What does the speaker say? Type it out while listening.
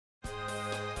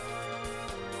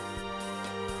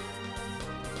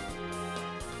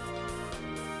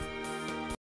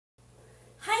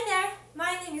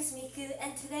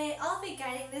and today I'll be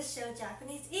guiding this show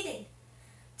Japanese eating.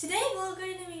 Today we're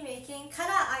going to be making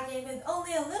karaage with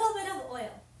only a little bit of oil.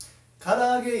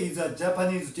 Karaage is a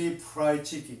Japanese deep fried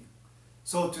chicken.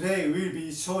 So today we'll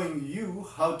be showing you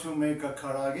how to make a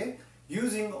karaage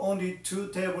using only 2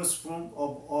 tablespoons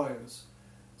of oils.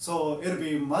 So it'll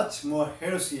be much more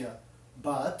healthier,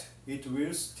 but it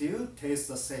will still taste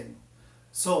the same.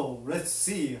 So let's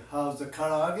see how the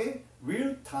karaage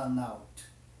will turn out.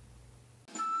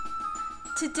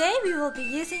 Today we will be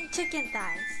using chicken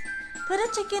thighs. Put a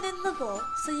chicken in the bowl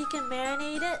so you can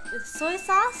marinate it with soy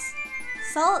sauce,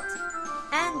 salt,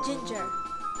 and ginger,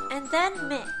 and then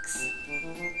mix.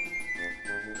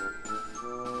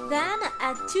 Then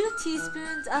add 2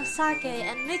 teaspoons of sake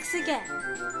and mix again.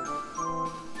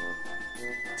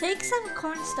 Take some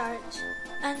cornstarch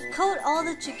and coat all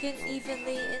the chicken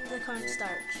evenly in the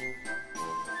cornstarch.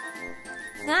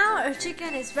 Now our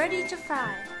chicken is ready to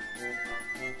fry.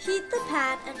 Heat the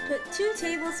pan and put 2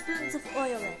 tablespoons of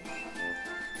oil in.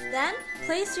 Then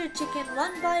place your chicken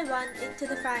one by one into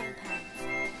the frying pan.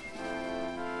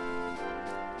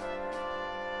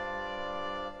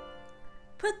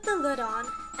 Put the lid on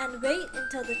and wait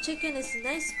until the chicken is a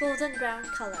nice golden brown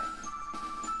color.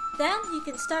 Then you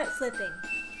can start flipping.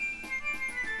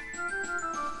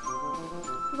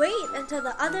 Wait until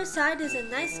the other side is a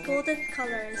nice golden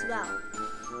color as well.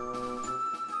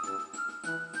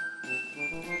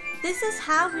 This is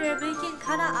how we are making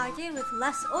karaage with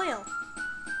less oil.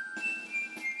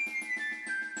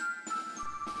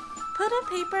 Put a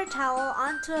paper towel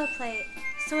onto a plate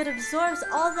so it absorbs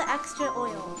all the extra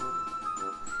oil.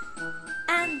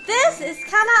 And this is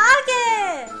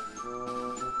karaage!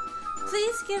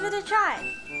 Please give it a try.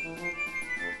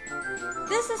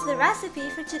 This is the recipe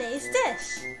for today's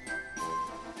dish.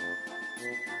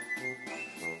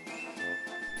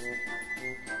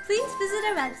 Please visit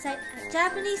our website at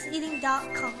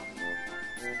JapaneseEating.com.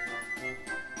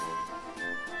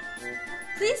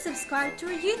 Please subscribe to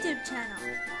our YouTube channel.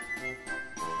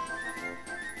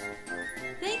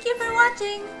 Thank you for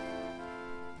watching!